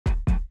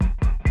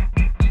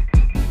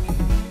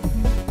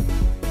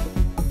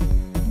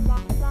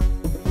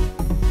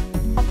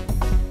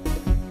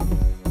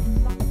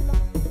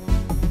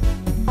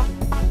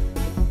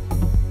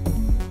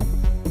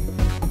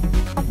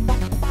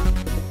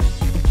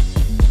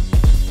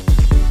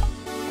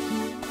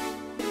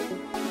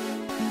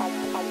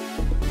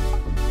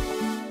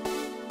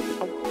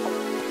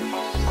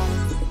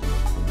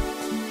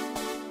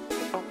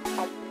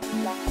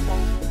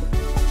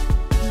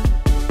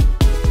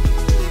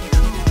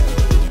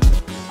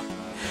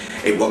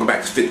Hey, welcome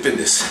back to Fit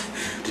Fitness.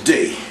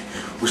 Today,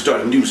 we're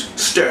starting a new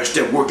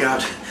stair-step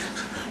workout.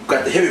 We've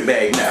got the heavy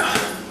bag now.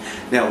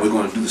 Now we're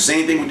going to do the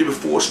same thing we did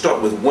before.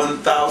 Start with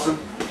 1,000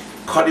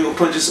 cardio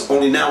punches,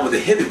 only now with a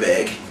heavy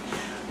bag.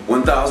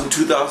 1,000,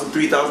 2,000,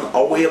 3,000,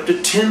 all the way up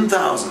to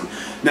 10,000.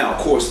 Now, of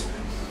course,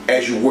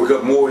 as you work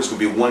up more, it's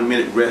going to be a 1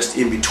 minute rest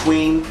in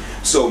between.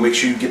 So make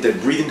sure you get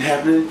that breathing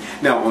happening.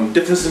 Now, on the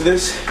difference in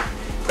this,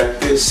 back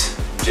this,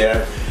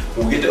 jab.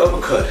 When we get to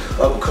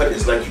uppercut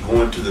is like you're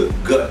going to the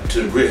gut,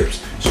 to the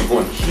ribs. So you're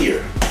going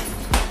here.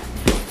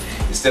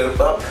 Instead of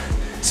up,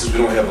 since we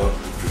don't have a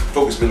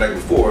focus pin like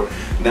before,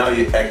 now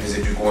you act as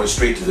if you're going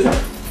straight to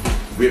the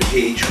rib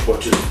cage or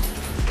to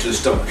the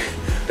stomach.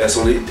 That's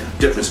the only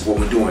difference what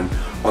we're doing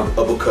on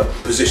the uppercut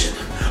position.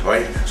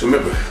 Alright, so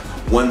remember,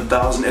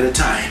 1,000 at a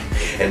time.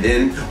 And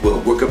then we'll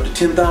work up to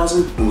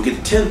 10,000. When we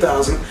get to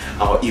 10,000,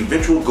 our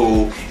eventual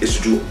goal is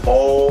to do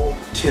all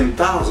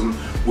 10,000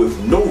 with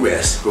no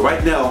rest. But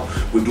right now,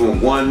 we're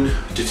doing 1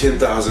 to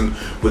 10,000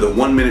 with a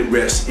 1 minute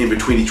rest in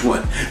between each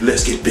one.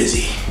 Let's get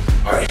busy.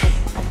 Alright,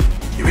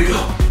 here we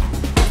go.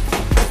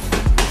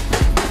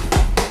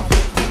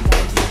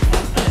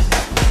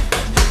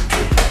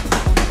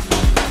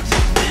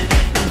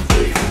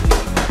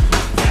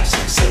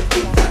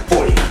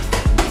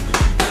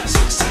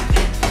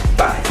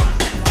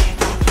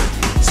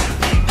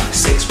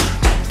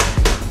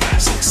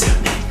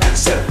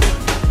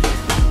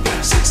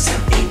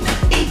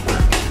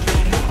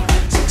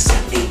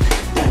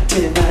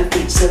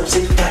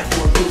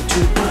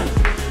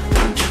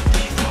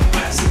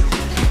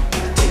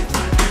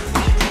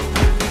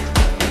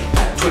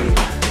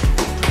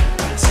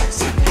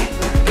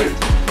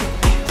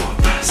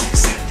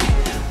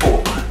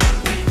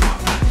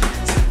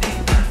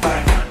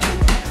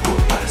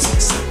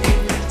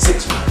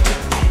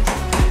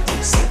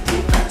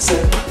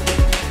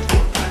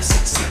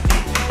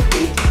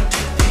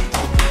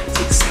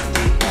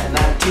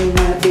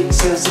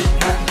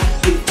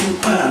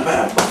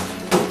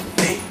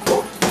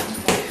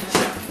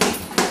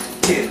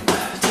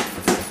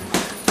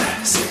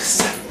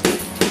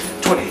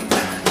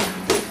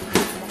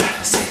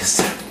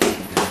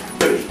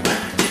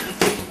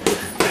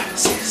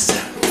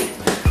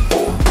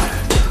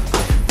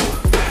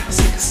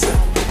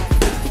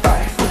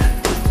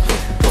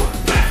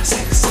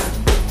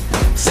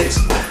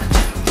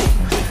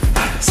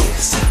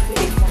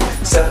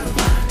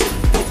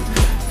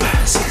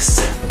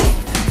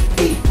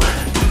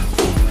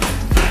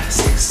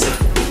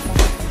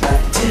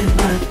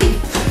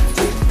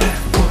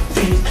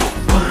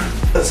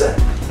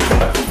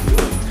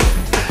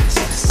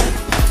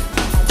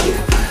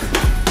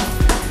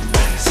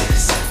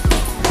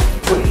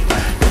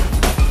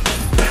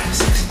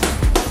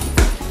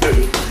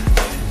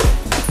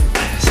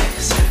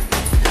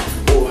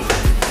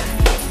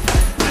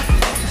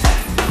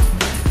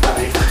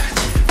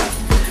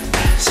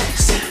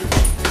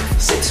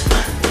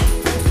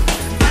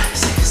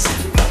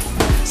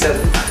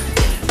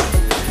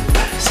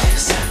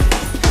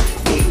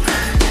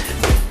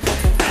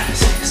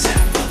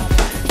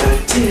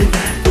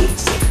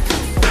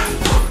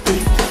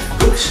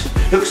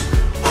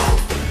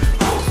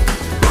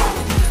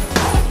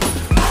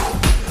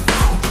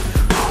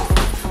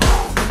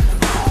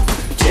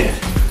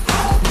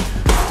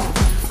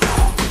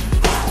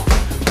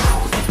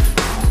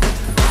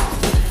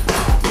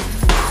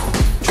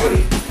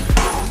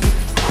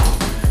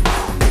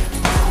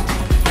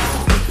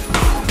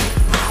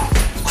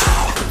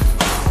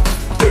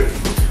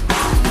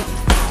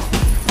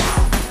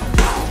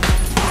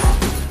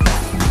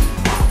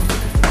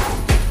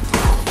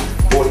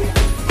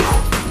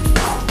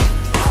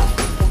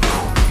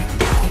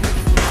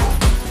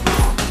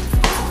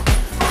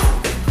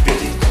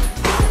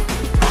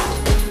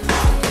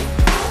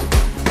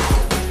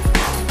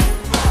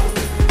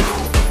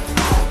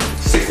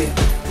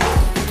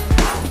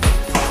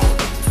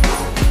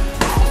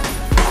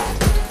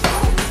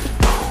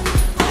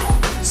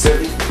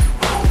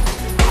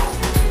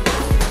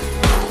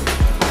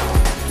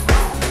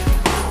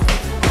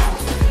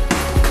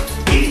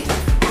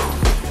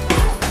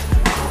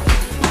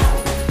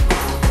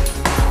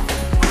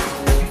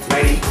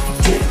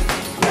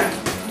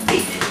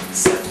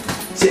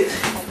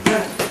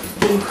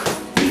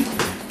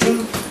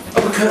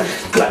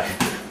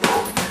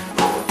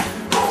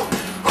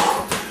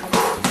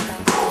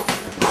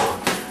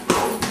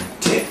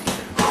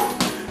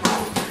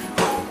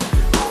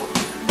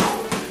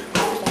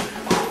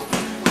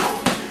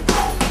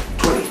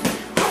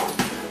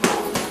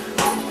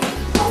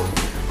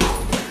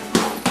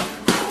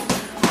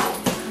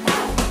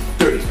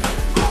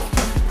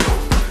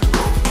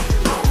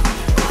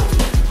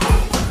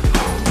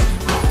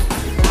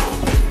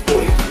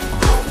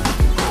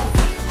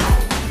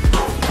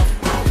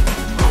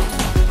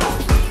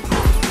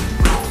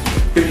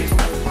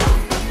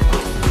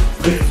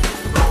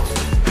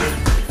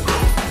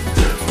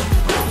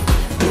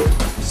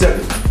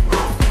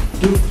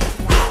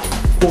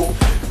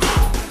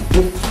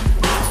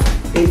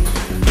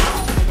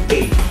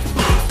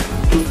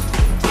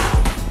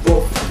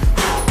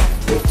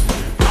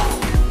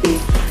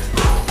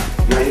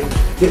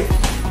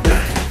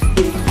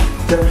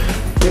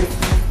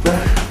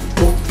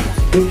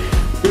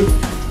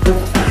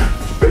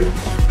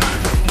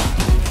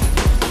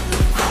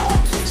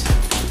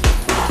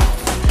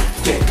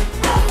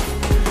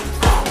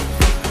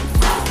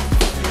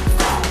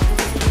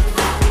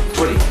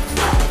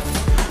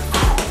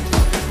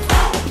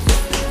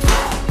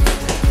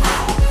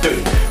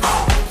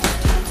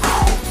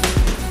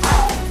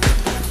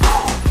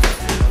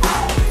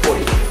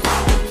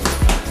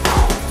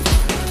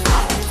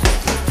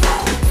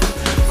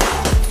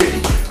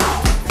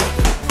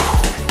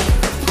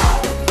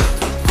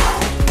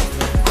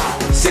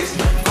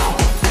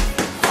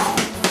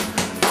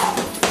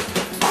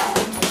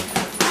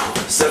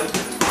 7,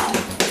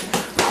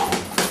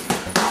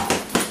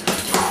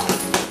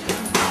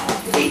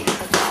 8,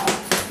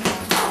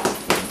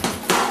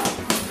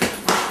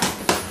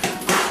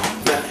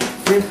 9,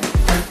 10,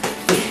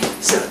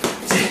 8, 7,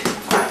 6,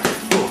 5,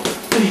 4,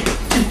 3,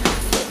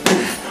 2,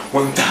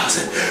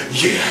 1,000.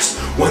 Yes,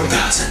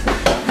 1,000.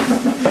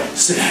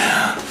 Sit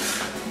down.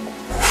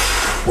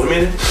 1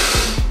 minute.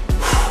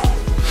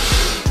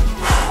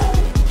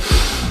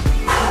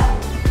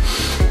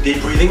 Deep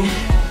breathing.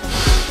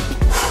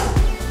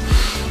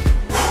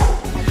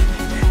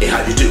 Hey,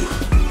 how'd you do?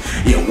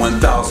 Yeah,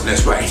 1,000,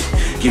 that's right.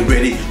 Get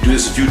ready, do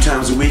this a few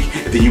times a week,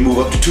 and then you move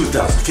up to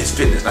 2,000. Fitz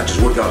Fitness, not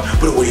just workout,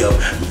 but a way of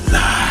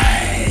life.